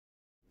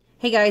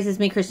Hey guys, it's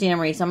me, Christina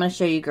Marie. So I'm going to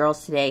show you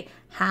girls today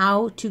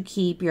how to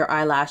keep your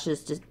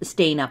eyelashes just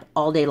staying up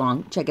all day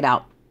long. Check it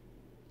out.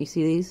 You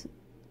see these?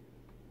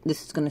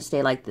 This is going to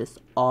stay like this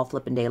all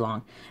flipping day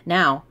long.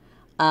 Now,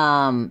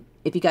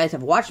 if you guys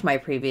have watched my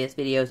previous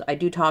videos, I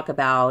do talk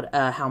about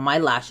how my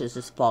lashes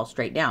just fall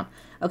straight down.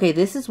 Okay,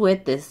 this is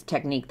with this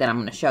technique that I'm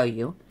going to show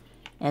you.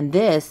 And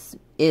this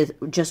is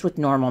just with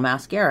normal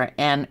mascara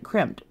and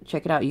crimped.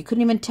 Check it out. You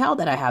couldn't even tell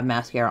that I have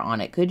mascara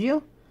on it, could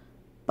you?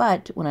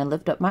 But when I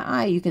lift up my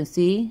eye, you can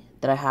see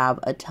that I have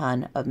a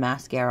ton of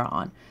mascara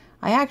on.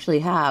 I actually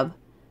have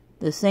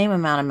the same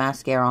amount of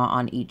mascara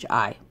on each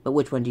eye. But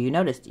which one do you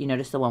notice? You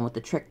notice the one with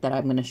the trick that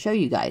I'm going to show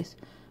you guys.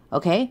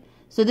 Okay?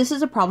 So this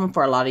is a problem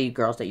for a lot of you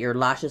girls, that your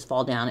lashes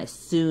fall down as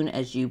soon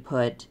as you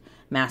put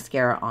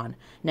mascara on.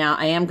 Now,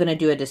 I am going to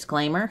do a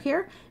disclaimer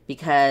here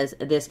because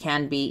this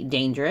can be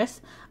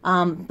dangerous.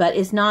 But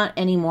it's not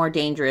any more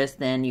dangerous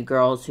than you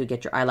girls who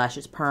get your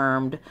eyelashes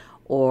permed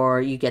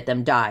or you get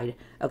them dyed.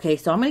 Okay,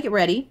 so I'm going to get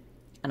ready,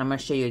 and I'm going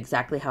to show you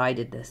exactly how I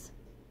did this.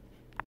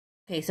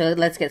 Okay, so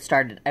let's get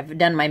started. I've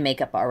done my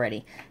makeup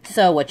already.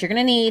 So what you're going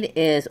to need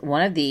is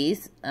one of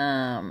these,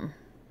 a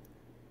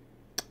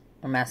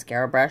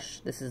mascara brush.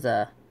 This is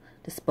a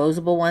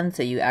disposable one,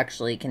 so you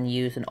actually can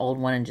use an old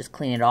one and just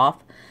clean it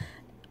off.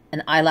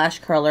 An eyelash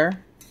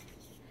curler,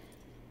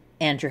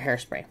 and your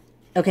hairspray.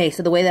 Okay,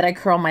 so the way that I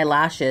curl my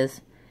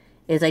lashes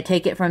is I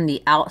take it from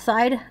the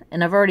outside,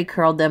 and I've already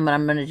curled them, but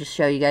I'm going to just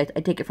show you guys.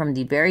 I take it from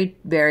the very,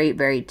 very,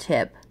 very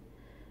tip,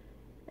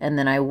 and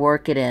then I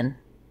work it in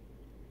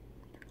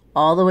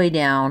all the way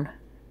down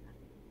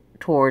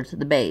towards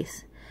the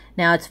base.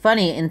 Now, it's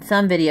funny, in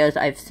some videos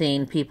I've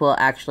seen people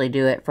actually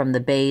do it from the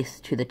base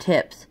to the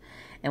tips,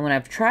 and when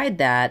I've tried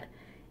that,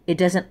 it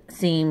doesn't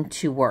seem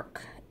to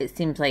work. It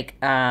seems like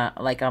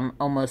I'm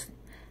almost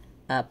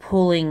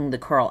pulling the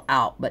curl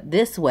out, but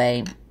this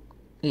way,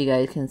 you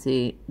guys can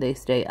see they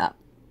stay up.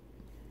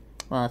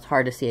 Well, it's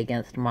hard to see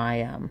against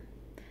my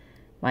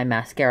my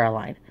mascara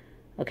line.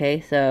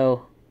 Okay,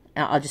 so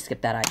I'll just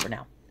skip that eye for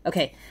now.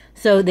 Okay,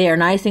 so they are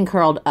nice and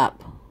curled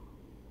up.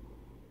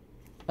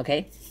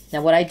 Okay,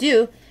 now what I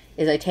do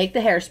is I take the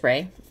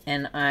hairspray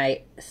and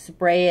I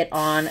spray it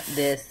on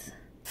this.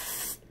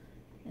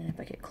 And if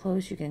I get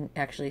close, you can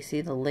actually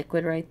see the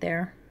liquid right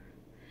there.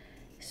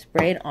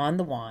 Spray it on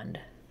the wand.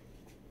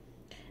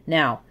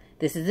 Now,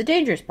 this is the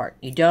dangerous part.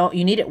 You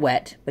need it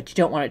wet, but you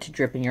don't want it to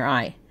drip in your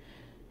eye.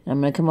 And I'm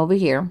going to come over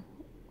here,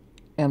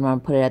 and I'm going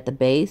to put it at the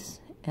base,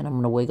 and I'm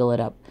going to wiggle it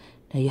up.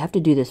 Now, you have to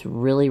do this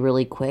really,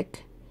 really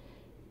quick,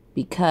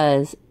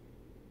 because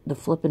the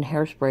flippin'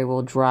 hairspray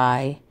will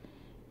dry,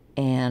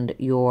 and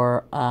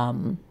your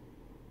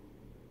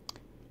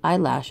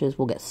eyelashes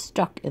will get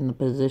stuck in the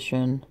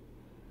position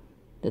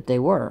that they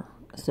were.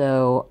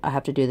 So, I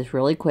have to do this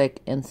really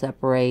quick and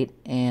separate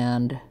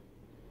and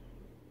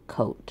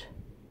coat.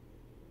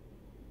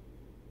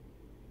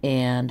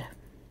 And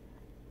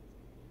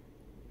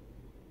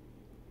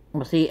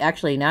well, see,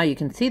 actually now you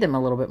can see them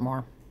a little bit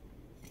more.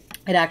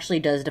 It actually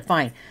does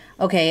define.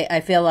 Okay,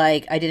 I feel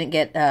like I didn't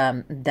get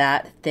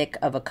that thick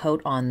of a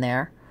coat on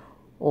there,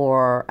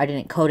 or I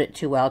didn't coat it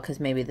too well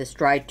because maybe this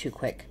dried too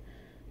quick.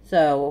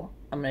 So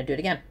I'm going to do it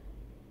again.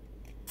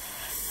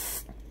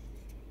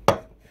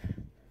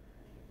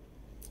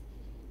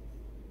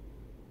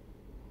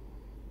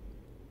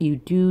 You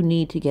do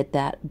need to get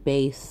that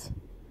base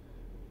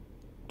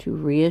to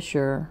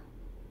reassure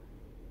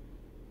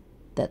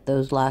that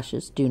those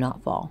lashes do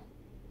not fall.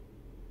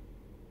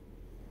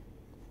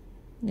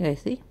 You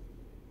guys see?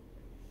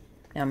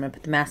 Now I'm going to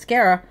put the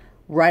mascara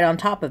right on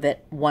top of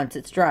it once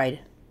it's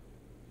dried.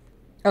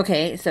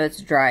 Okay, so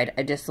it's dried.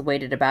 I just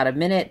waited about a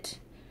minute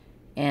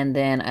and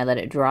then I let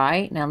it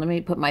dry. Now let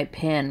me put my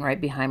pin right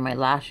behind my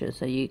lashes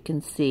so you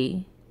can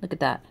see. Look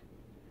at that.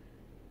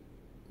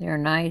 They're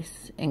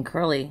nice and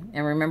curly.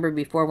 And remember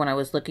before when I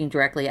was looking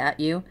directly at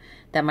you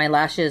that my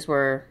lashes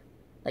were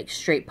like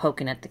straight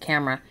poking at the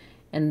camera.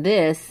 And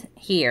this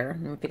here,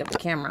 let me pick up the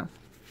camera,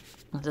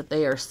 is that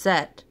they are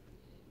set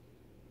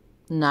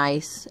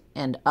nice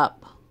and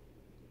up.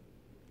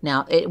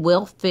 Now it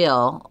will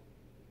feel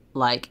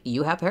like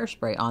you have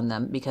hairspray on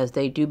them because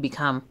they do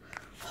become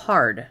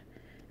hard.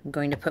 I'm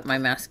going to put my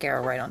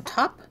mascara right on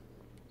top.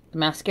 The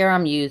mascara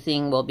I'm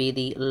using will be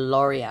the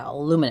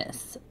L'Oreal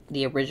Luminous,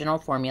 the original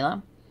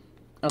formula.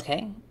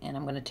 Okay, and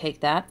I'm going to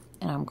take that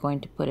and I'm going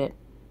to put it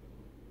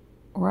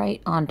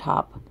right on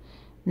top.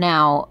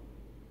 Now,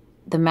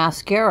 the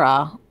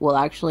mascara will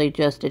actually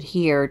just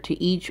adhere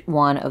to each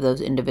one of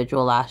those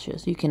individual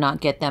lashes. You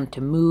cannot get them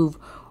to move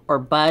or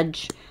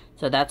budge,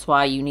 so that's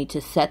why you need to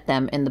set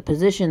them in the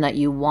position that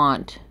you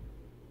want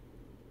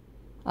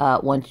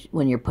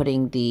when you're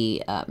putting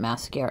the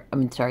hairspray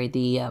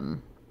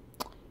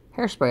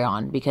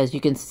on, because you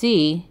can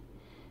see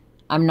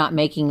I'm not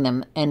making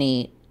them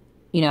any.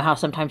 You know how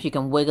sometimes you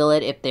can wiggle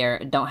it if they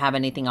don't have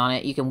anything on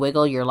it. You can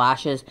wiggle your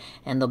lashes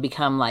and they'll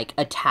become like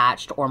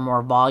attached or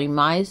more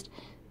volumized.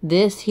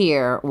 This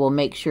here will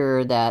make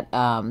sure that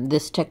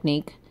this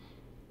technique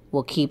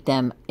will keep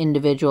them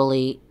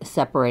individually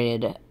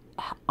separated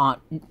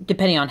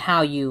depending on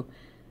how you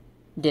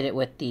did it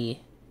with the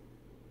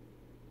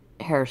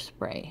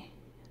hairspray.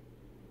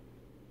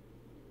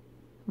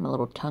 I'm a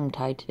little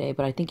tongue-tied today,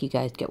 but I think you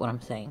guys get what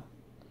I'm saying.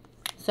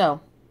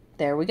 So,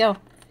 there we go.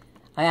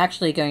 I'm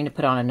actually going to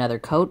put on another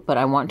coat, but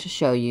I want to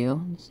show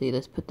you. See,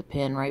 let's put the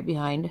pin right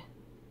behind.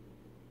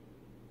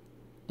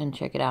 And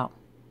check it out.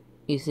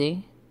 You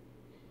see?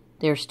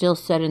 They're still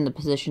set in the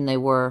position they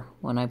were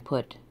when I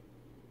put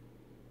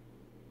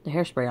the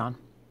hairspray on.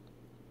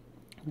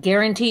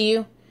 Guarantee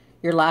you,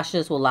 your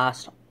lashes will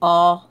last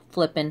all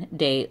flippin'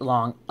 day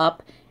long,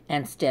 up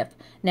and stiff.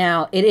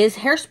 Now, it is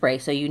hairspray,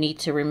 so you need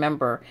to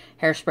remember,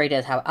 hairspray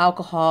does have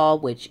alcohol,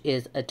 which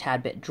is a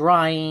tad bit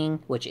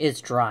drying,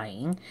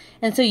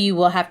 and so you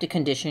will have to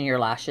condition your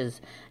lashes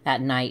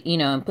at night, you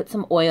know, and put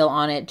some oil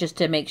on it just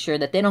to make sure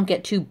that they don't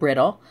get too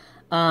brittle,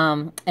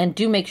 and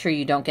do make sure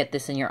you don't get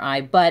this in your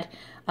eye. But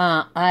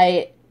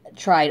I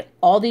tried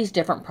all these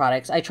different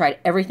products. I tried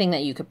everything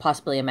that you could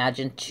possibly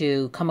imagine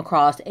to come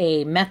across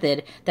a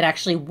method that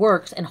actually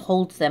works and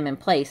holds them in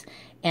place.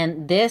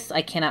 And this,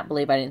 I cannot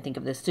believe I didn't think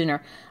of this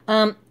sooner.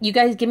 You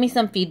guys give me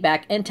some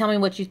feedback and tell me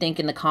what you think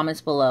in the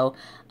comments below.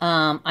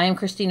 I am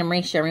Christina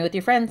Marie, sharing with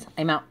your friends.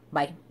 I'm out.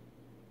 Bye.